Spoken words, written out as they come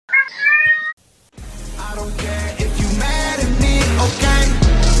I don't care if you mad at me, okay?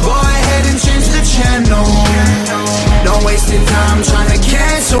 Go ahead and change the channel. Don't waste your time trying to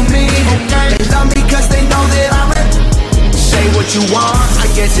cancel me, okay? They love me cause they know that I'm a... Say what you want,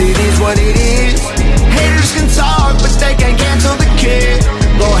 I guess it is what it is. Haters can talk, but they can't cancel the kid.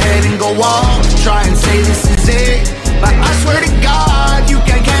 Go ahead and go on, try and say this is it. But I swear to God, you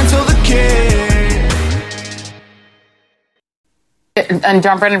can't cancel the kid. And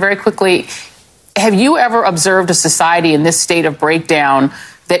John Brennan, very quickly, have you ever observed a society in this state of breakdown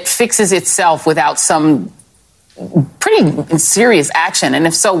that fixes itself without some pretty serious action? And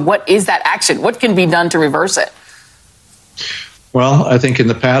if so, what is that action? What can be done to reverse it? Well, I think in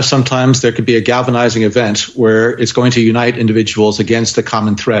the past, sometimes there could be a galvanizing event where it's going to unite individuals against a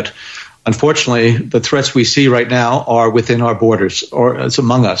common threat. Unfortunately, the threats we see right now are within our borders, or it's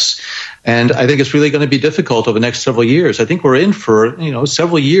among us. And I think it's really going to be difficult over the next several years. I think we're in for,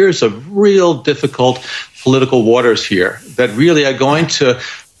 several years of real difficult political waters here that really are going to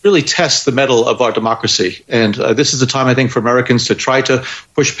really test the mettle of our democracy. And this is the time, I think, for Americans to try to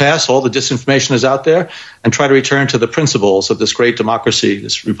push past all the disinformation that's out there and try to return to the principles of this great democracy,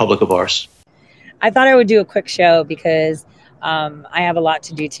 this republic of ours. I thought I would do a quick show because I have a lot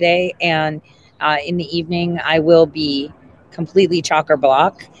to do today. And in the evening, I will be completely chock or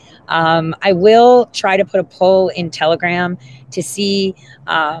block. I will try to put a poll in Telegram to see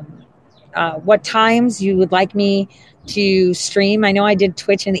what times you would like me to stream. I know I did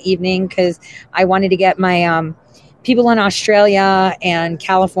Twitch in the evening because I wanted to get my people in Australia and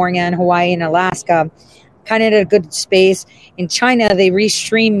California and Hawaii and Alaska kind of at a good space. In China, they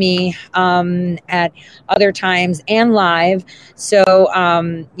restream me at other times and live. So,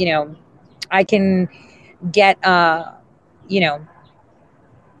 I can get,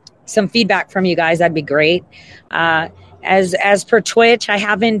 some feedback from you guys. That'd be great. As per Twitch, I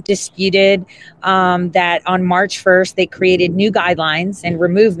haven't disputed that on March 1st, they created new guidelines and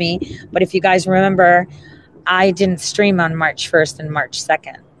removed me. But if you guys remember, I didn't stream on March 1st and March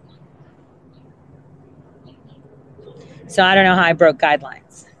 2nd. So I don't know how I broke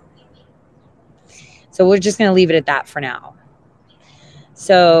guidelines. So we're just going to leave it at that for now.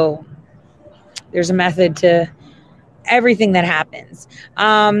 So there's a method to everything that happens.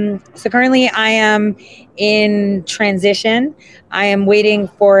 So currently I am in transition. I am waiting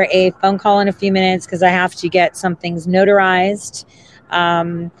for a phone call in a few minutes because I have to get some things notarized.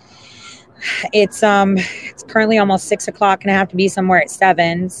 It's currently almost 6:00 and I have to be somewhere at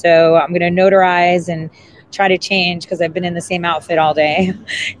 7. So I'm going to notarize and try to change because I've been in the same outfit all day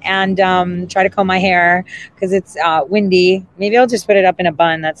and try to comb my hair because it's windy. Maybe I'll just put it up in a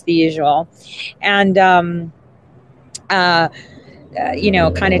bun. That's the usual. And,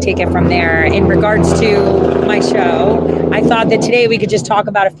 kind of take it from there. In regards to my show, I thought that today we could just talk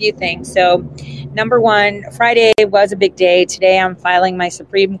about a few things. So, number one, Friday was a big day. Today I'm filing my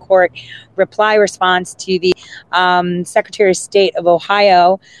Supreme Court reply response to the Secretary of State of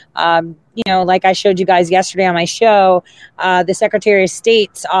Ohio. Like I showed you guys yesterday on my show, the Secretary of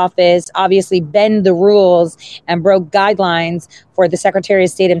State's office obviously bent the rules and broke guidelines for the Secretary of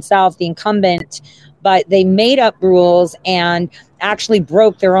State himself, the incumbent, but they made up rules and actually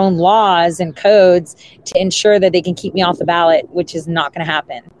broke their own laws and codes to ensure that they can keep me off the ballot, which is not going to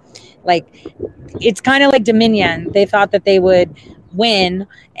happen. Like, it's kind of like Dominion. They thought that they would win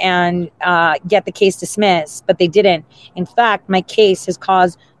and get the case dismissed, but they didn't. In fact, my case has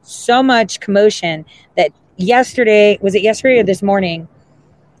caused so much commotion that yesterday, was it yesterday or this morning?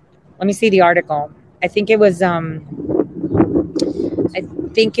 Let me see the article. I think it was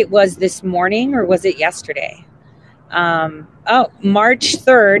this morning, or was it yesterday? March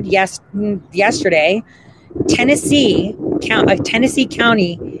 3rd, yesterday, Tennessee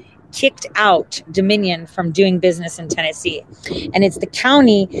County kicked out Dominion from doing business in Tennessee. And it's the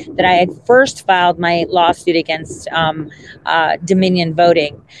county that I had first filed my lawsuit against Dominion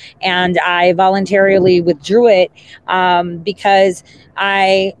Voting. And I voluntarily withdrew it because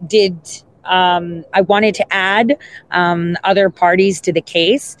I wanted to add other parties to the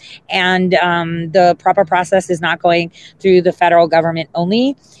case, and the proper process is not going through the federal government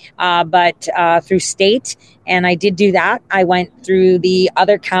only, but through state. And I did do that. I went through the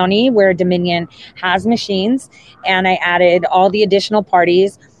other county where Dominion has machines, and I added all the additional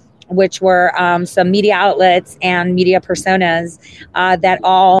parties, which were some media outlets and media personas that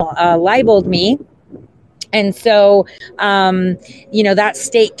all libeled me And so, that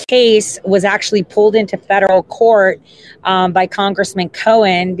state case was actually pulled into federal court by Congressman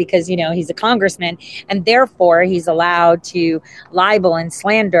Cohen because, he's a congressman, and therefore he's allowed to libel and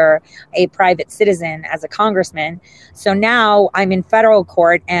slander a private citizen as a congressman. So now I'm in federal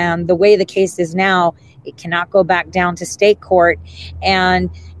court, and the way the case is now, it cannot go back down to state court. And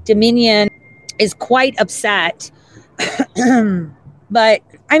Dominion is quite upset. But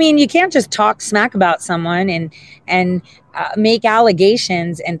I mean, you can't just talk smack about someone and make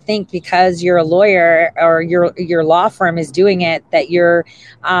allegations and think because you're a lawyer or your law firm is doing it that you're,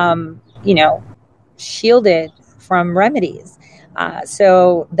 shielded from remedies.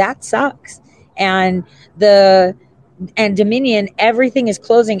 So that sucks. And Dominion, everything is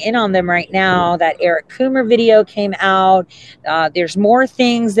closing in on them right now. That Eric Coomer video came out. There's more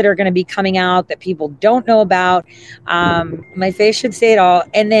things that are going to be coming out that people don't know about. My face should say it all.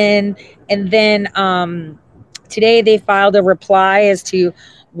 And then today they filed a reply as to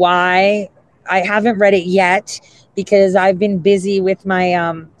why. I haven't read it yet because I've been busy with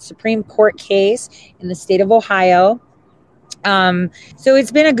my Supreme Court case in the state of Ohio. So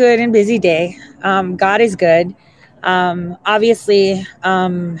it's been a good and busy day. God is good. Obviously,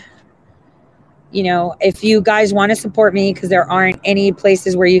 if you guys want to support me, because there aren't any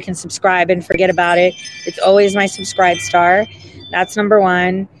places where you can subscribe and forget about it, it's always my Subscribe Star. That's number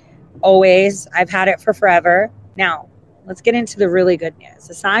one. Always. I've had it for forever. Now, let's get into the really good news.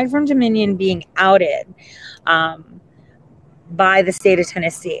 Aside from Dominion being outed by the state of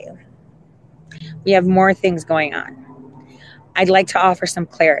Tennessee, we have more things going on. I'd like to offer some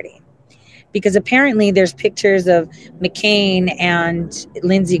clarity. Because apparently there's pictures of McCain and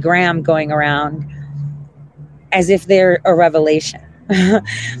Lindsey Graham going around as if they're a revelation.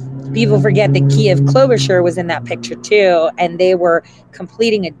 People forget that Kiev Klobuchar was in that picture too, and they were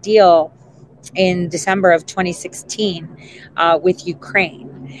completing a deal in December of 2016 with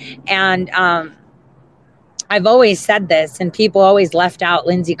Ukraine. And I've always said this, and people always left out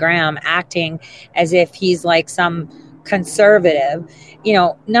Lindsey Graham acting as if he's like some conservative.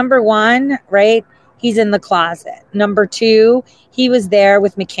 Number one, right? He's in the closet. Number two, he was there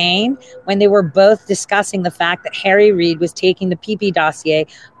with McCain when they were both discussing the fact that Harry Reid was taking the PP dossier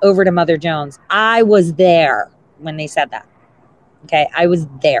over to Mother Jones. I was there when they said that. Okay. I was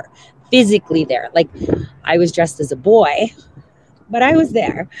there, physically there. Like I was dressed as a boy, but I was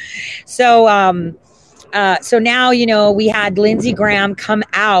there. So now, we had Lindsey Graham come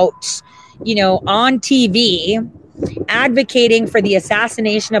out, on TV advocating for the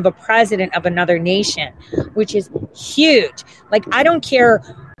assassination of a president of another nation, which is huge. Like, I don't care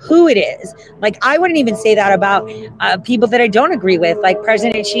who it is. Like, I wouldn't even say that about people that I don't agree with, like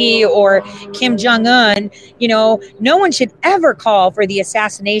President Xi or Kim Jong-un. No one should ever call for the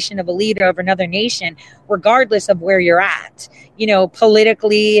assassination of a leader of another nation, regardless of where you're at,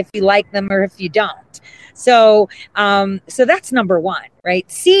 politically, if you like them or if you don't. So that's number one, right?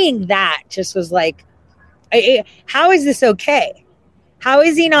 Seeing that just was like, how is this okay? How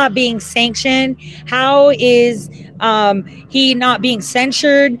is he not being sanctioned? How is he not being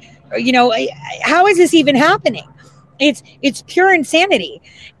censured? How is this even happening? It's pure insanity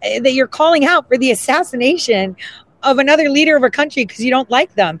that you're calling out for the assassination of another leader of a country because you don't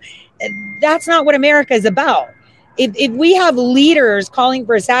like them. That's not what America is about. If we have leaders calling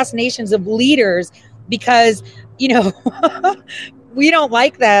for assassinations of leaders because, we don't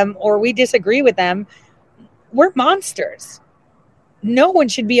like them or we disagree with them, we're monsters. No one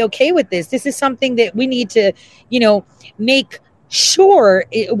should be okay with this. This is something that we need to, make sure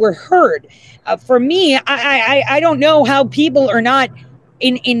we're heard. For me, I don't know how people are not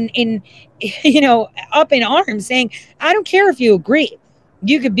in up in arms saying, I don't care if you agree.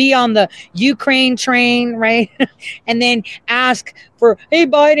 You could be on the Ukraine train, right? And then ask for, hey,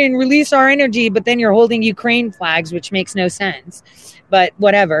 Biden, release our energy. But then you're holding Ukraine flags, which makes no sense. But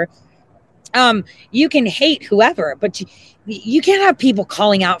whatever. You can hate whoever, but you can't have people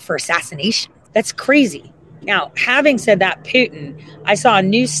calling out for assassination. That's crazy. Now, having said that, Putin, I saw a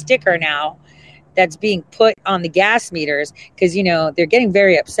new sticker now that's being put on the gas meters because, they're getting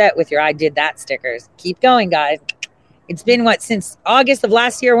very upset with your I did that stickers. Keep going, guys. It's been since August of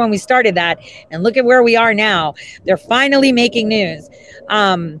last year when we started that. And look at where we are now. They're finally making news.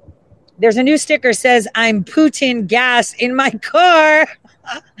 There's a new sticker says, I'm Putin gas in my car.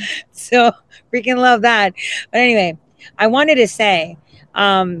 So freaking love that. But anyway, I wanted to say,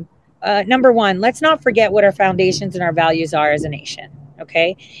 number one, let's not forget what our foundations and our values are as a nation.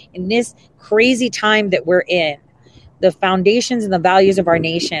 Okay. In this crazy time that we're in, the foundations and the values of our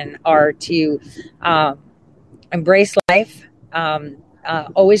nation are to embrace life,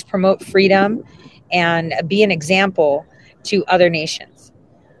 always promote freedom, and be an example to other nations.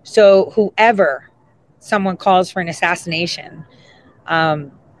 So whoever someone calls for an assassination,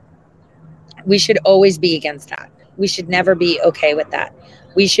 we should always be against that. We should never be okay with that.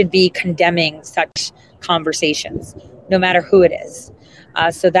 We should be condemning such conversations, no matter who it is.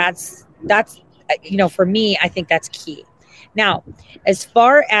 So that's for me, I think that's key. Now, as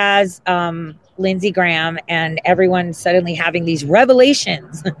far as Lindsey Graham and everyone suddenly having these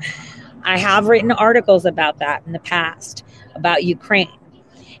revelations, I have written articles about that in the past, about Ukraine.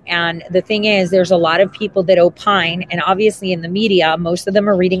 And the thing is, there's a lot of people that opine, and obviously in the media, most of them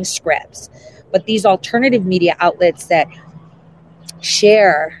are reading scripts. But these alternative media outlets that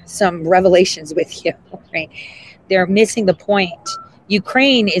share some revelations with you, right? They're missing the point.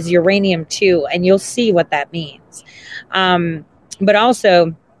 Ukraine is uranium too, and you'll see what that means. But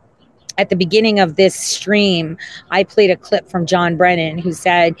also, at the beginning of this stream, I played a clip from John Brennan, who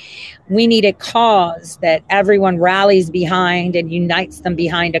said, we need a cause that everyone rallies behind and unites them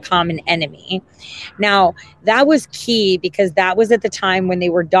behind a common enemy. Now, that was key because that was at the time when they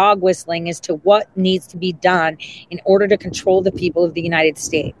were dog whistling as to what needs to be done in order to control the people of the United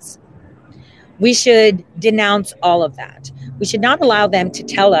States. We should denounce all of that. We should not allow them to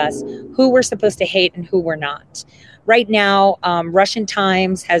tell us who we're supposed to hate and who we're not. Right now, Russian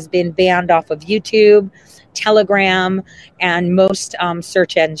Times has been banned off of YouTube, Telegram, and most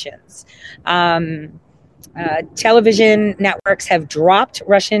search engines. Television networks have dropped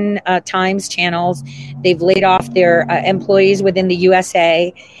Russian Times channels. They've laid off their employees within the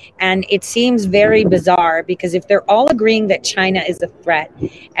USA. And it seems very bizarre because if they're all agreeing that China is a threat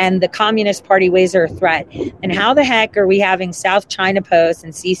and the Communist Party ways are a threat, then how the heck are we having South China Post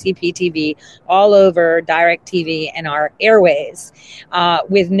and CCP TV all over DirecTV and our airways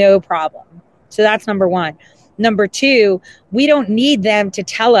with no problem? So that's number one. Number two, we don't need them to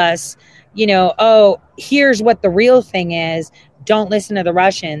tell us, oh, here's what the real thing is. Don't listen to the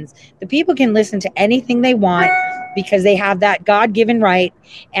Russians. The people can listen to anything they want because they have that God-given right.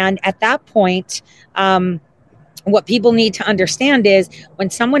 And at that point, what people need to understand is when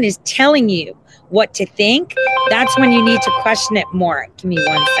someone is telling you what to think, that's when you need to question it more. Give me 1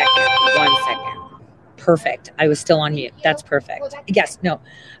 second. 1 second. Perfect. I was still on mute. That's perfect. Yes. No,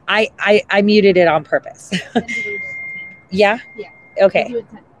 I muted it on purpose. Yeah. Okay.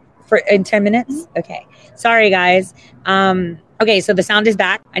 In 10 minutes? Okay. Sorry, guys. Okay, so the sound is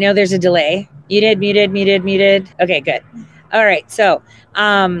back. I know there's a delay. Muted. Okay, good. All right, so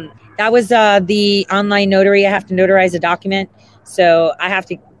that was the online notary. I have to notarize a document, so I have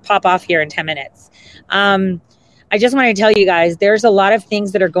to pop off here in 10 minutes. I just want to tell you guys, there's a lot of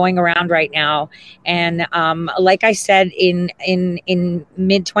things that are going around right now. And like I said in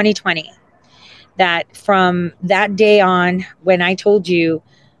mid-2020, that from that day on, when I told you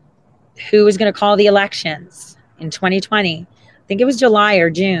who was going to call the elections in 2020, I think it was July or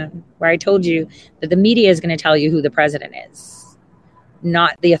June, where I told you that the media is going to tell you who the president is,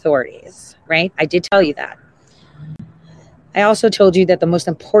 not the authorities, right? I did tell you that. I also told you that the most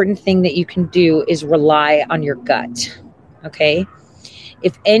important thing that you can do is rely on your gut, okay?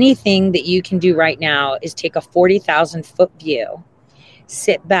 If anything that you can do right now is take a 40,000-foot view,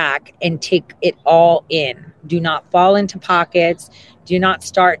 sit back and take it all in. Do not fall into pockets. Do not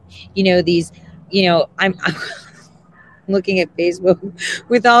start, these, I'm looking at Facebook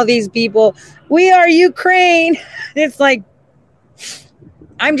with all these people. We are Ukraine. It's like,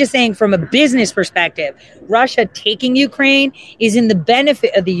 I'm just saying from a business perspective, Russia taking Ukraine is in the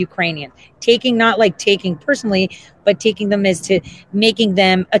benefit of the Ukrainians. Taking, not like taking personally, but taking them as to making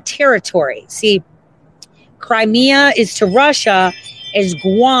them a territory. See, Crimea is to Russia as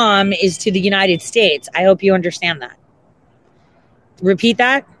Guam is to the United States. I hope you understand that. Repeat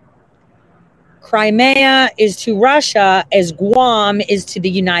that. Crimea is to Russia as Guam is to the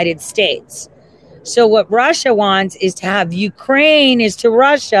United States. So what Russia wants is to have Ukraine is to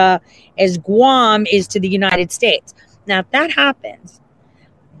Russia as Guam is to the United States. Now, if that happens,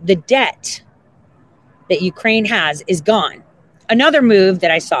 the debt that Ukraine has is gone. Another move that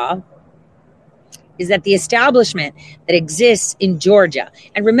I saw is that the establishment that exists in Georgia,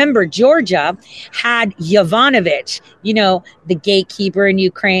 and remember, Georgia had Yovanovitch, the gatekeeper in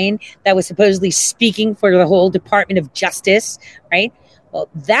Ukraine that was supposedly speaking for the whole Department of Justice, right? Well,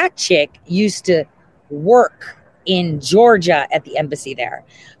 that chick used to work in Georgia at the embassy there.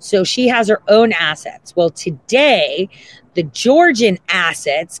 So she has her own assets. Well, today, the Georgian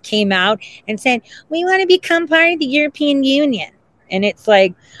assets came out and said, we want to become part of the European Union. And it's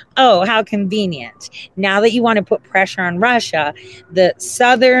like, oh, how convenient. Now that you want to put pressure on Russia, the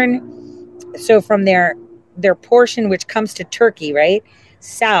southern, so from their portion, which comes to Turkey, right?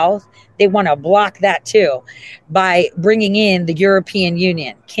 south, they want to block that too by bringing in the European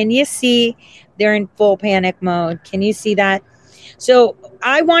Union. Can you see they're in full panic mode? Can you see that? So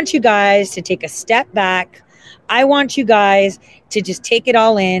I want you guys to take a step back. I want you guys to just take it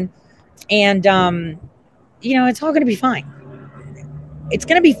all in. And, it's all going to be fine. It's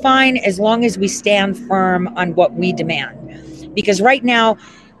going to be fine as long as we stand firm on what we demand. Because right now,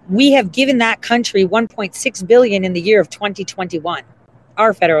 we have given that country $1.6 billion in the year of 2021,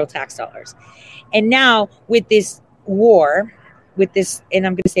 our federal tax dollars. And now with this war, and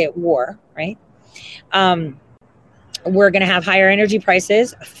I'm going to say it war, right? We're going to have higher energy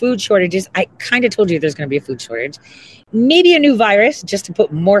prices, food shortages. I kind of told you there's going to be a food shortage. Maybe a new virus just to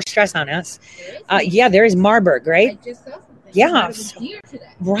put more stress on us. There is Marburg, right? I just saw something. Yeah.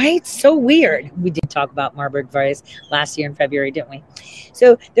 Right? So weird. We did talk about Marburg virus last year in February, didn't we?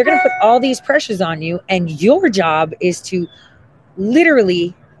 So they're going to put all these pressures on you, and your job is to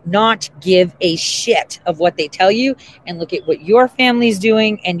literally not give a shit of what they tell you and look at what your family's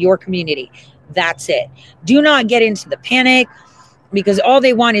doing and your community. That's it. Do not get into the panic, because all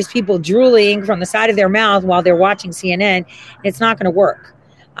they want is people drooling from the side of their mouth while they're watching CNN. It's not going to work.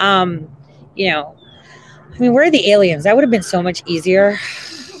 Where are the aliens? That would have been so much easier.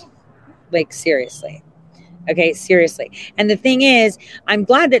 Like, seriously. Okay, seriously. And the thing is, I'm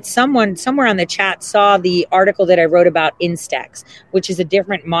glad that someone somewhere on the chat saw the article that I wrote about Instex, which is a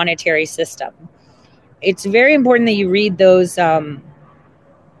different monetary system. It's very important that you read those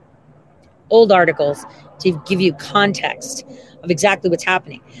old articles to give you context of exactly what's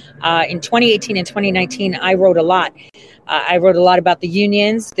happening. In 2018 and 2019, I wrote a lot. I wrote a lot about the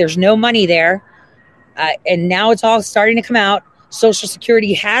unions. There's no money there. And now it's all starting to come out. Social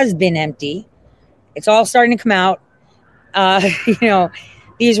Security has been empty. It's all starting to come out.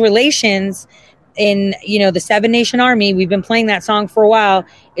 These relations in, the Seven Nation Army, we've been playing that song for a while.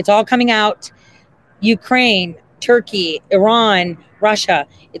 It's all coming out. Ukraine, Turkey, Iran, Russia,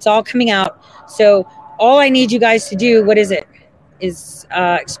 it's all coming out. So all I need you guys to do, what is it? Is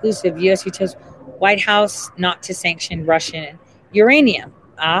exclusive U.S. Utilities, White House not to sanction Russian uranium.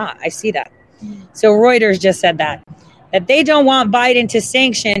 I see that. So Reuters just said that they don't want Biden to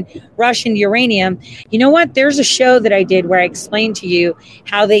sanction Russian uranium. You know what? There's a show that I did where I explained to you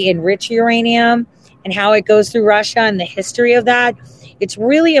how they enrich uranium and how it goes through Russia and the history of that. It's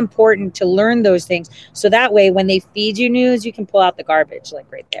really important to learn those things. So that way, when they feed you news, you can pull out the garbage,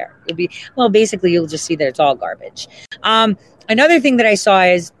 like right there. Basically, you'll just see that it's all garbage. Another thing that I saw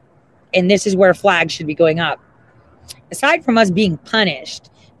is, and this is where flags should be going up. Aside from us being punished,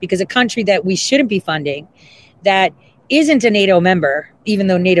 because a country that we shouldn't be funding, that isn't a NATO member, even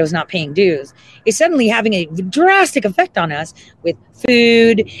though NATO's not paying dues, is suddenly having a drastic effect on us with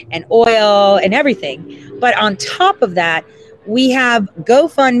food and oil and everything. But on top of that, we have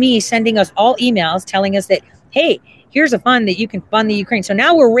GoFundMe sending us all emails telling us that, hey, here's a fund that you can fund the Ukraine. So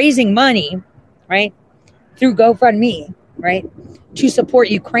now we're raising money, right, through GoFundMe, right, to support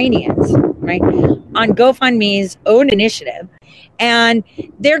Ukrainians, right, on GoFundMe's own initiative. And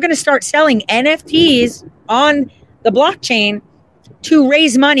they're going to start selling NFTs on the blockchain to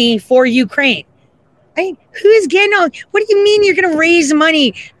raise money for Ukraine. Right? Who's getting on? What do you mean you're going to raise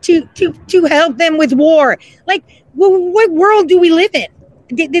money to help them with war? Like, what world do we live in?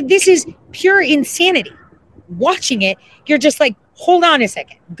 This is pure insanity. Watching it, you're just like, hold on a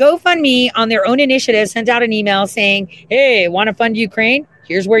second. GoFundMe on their own initiative sent out an email saying, hey, want to fund Ukraine?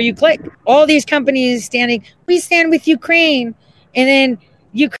 Here's where you click. All these companies we stand with Ukraine. And then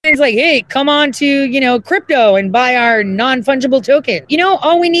Ukraine's like, hey, come on to, crypto and buy our non-fungible token.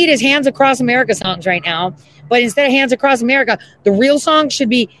 All we need is Hands Across America songs right now. But instead of Hands Across America, the real song should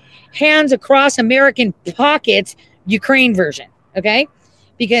be Hands Across American Pockets, Ukraine version. Okay?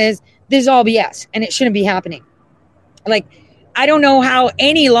 Because this is all BS and it shouldn't be happening. Like, I don't know how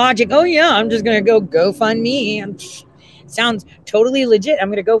any logic, oh yeah, I'm just going to go fund me. Sounds totally legit. I'm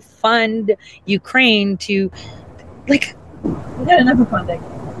going to go fund Ukraine to, like, we got enough of funding.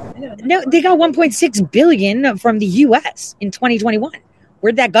 No, they got $1.6 billion from the U.S. in 2021.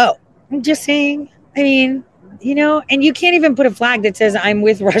 Where'd that go? I'm just saying. I mean, and you can't even put a flag that says I'm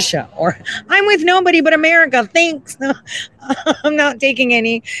with Russia or I'm with nobody but America. Thanks. No, I'm not taking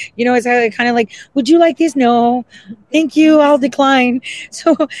any. It's kind of like, would you like this? No, thank you. I'll decline.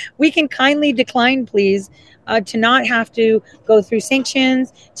 So we can kindly decline, please, to not have to go through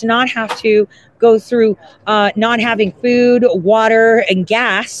sanctions, to not have to go through not having food, water, and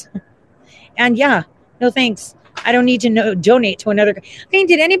gas. And yeah, no thanks. I don't need to donate to another. I mean,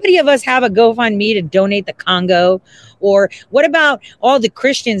 did anybody of us have a GoFundMe to donate the Congo? Or what about all the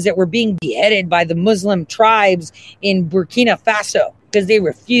Christians that were being beheaded by the Muslim tribes in Burkina Faso? because they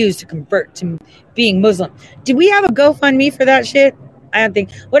refuse to convert to being Muslim. Did we have a GoFundMe for that shit? I don't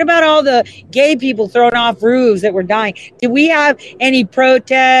think. What about all the gay people throwing off roofs that were dying? Did we have any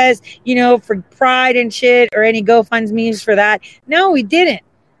protests, for pride and shit, or any GoFundMes for that? No, we didn't.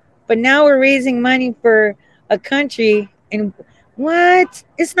 But now we're raising money for a country, and what?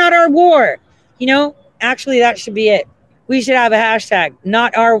 It's not our war. Actually, that should be it. We should have a hashtag,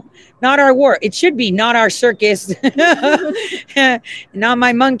 not our war. It should be not our circus, not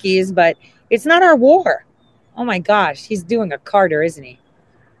my monkeys, but it's not our war. Oh my gosh, he's doing a Carter, isn't he?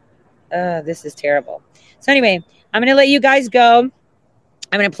 This is terrible. So anyway, I'm going to let you guys go.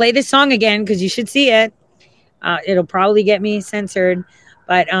 I'm going to play this song again because you should see it. It'll probably get me censored,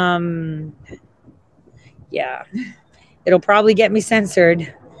 but yeah, it'll probably get me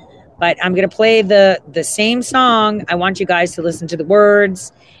censored. But I'm going to play the same song. I want you guys to listen to the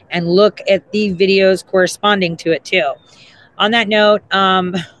words and look at the videos corresponding to it too. On that note,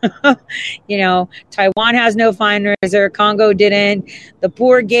 Taiwan has no fine razor. Congo didn't. The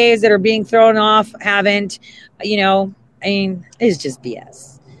poor gays that are being thrown off haven't. It's just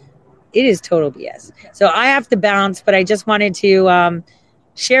BS. It is total BS. So I have to bounce, but I just wanted to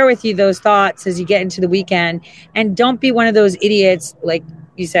share with you those thoughts as you get into the weekend. And don't be one of those idiots, like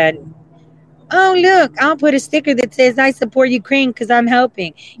you said, oh, look, I'll put a sticker that says I support Ukraine because I'm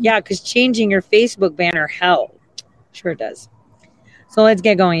helping. Yeah, because changing your Facebook banner, hell. Sure does. So let's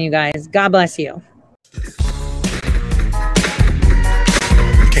get going, you guys. God bless you. You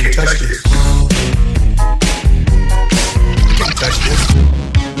can't touch this. You can't touch this.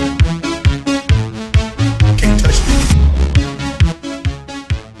 You can't touch this.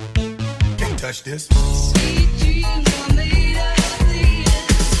 You can't touch this.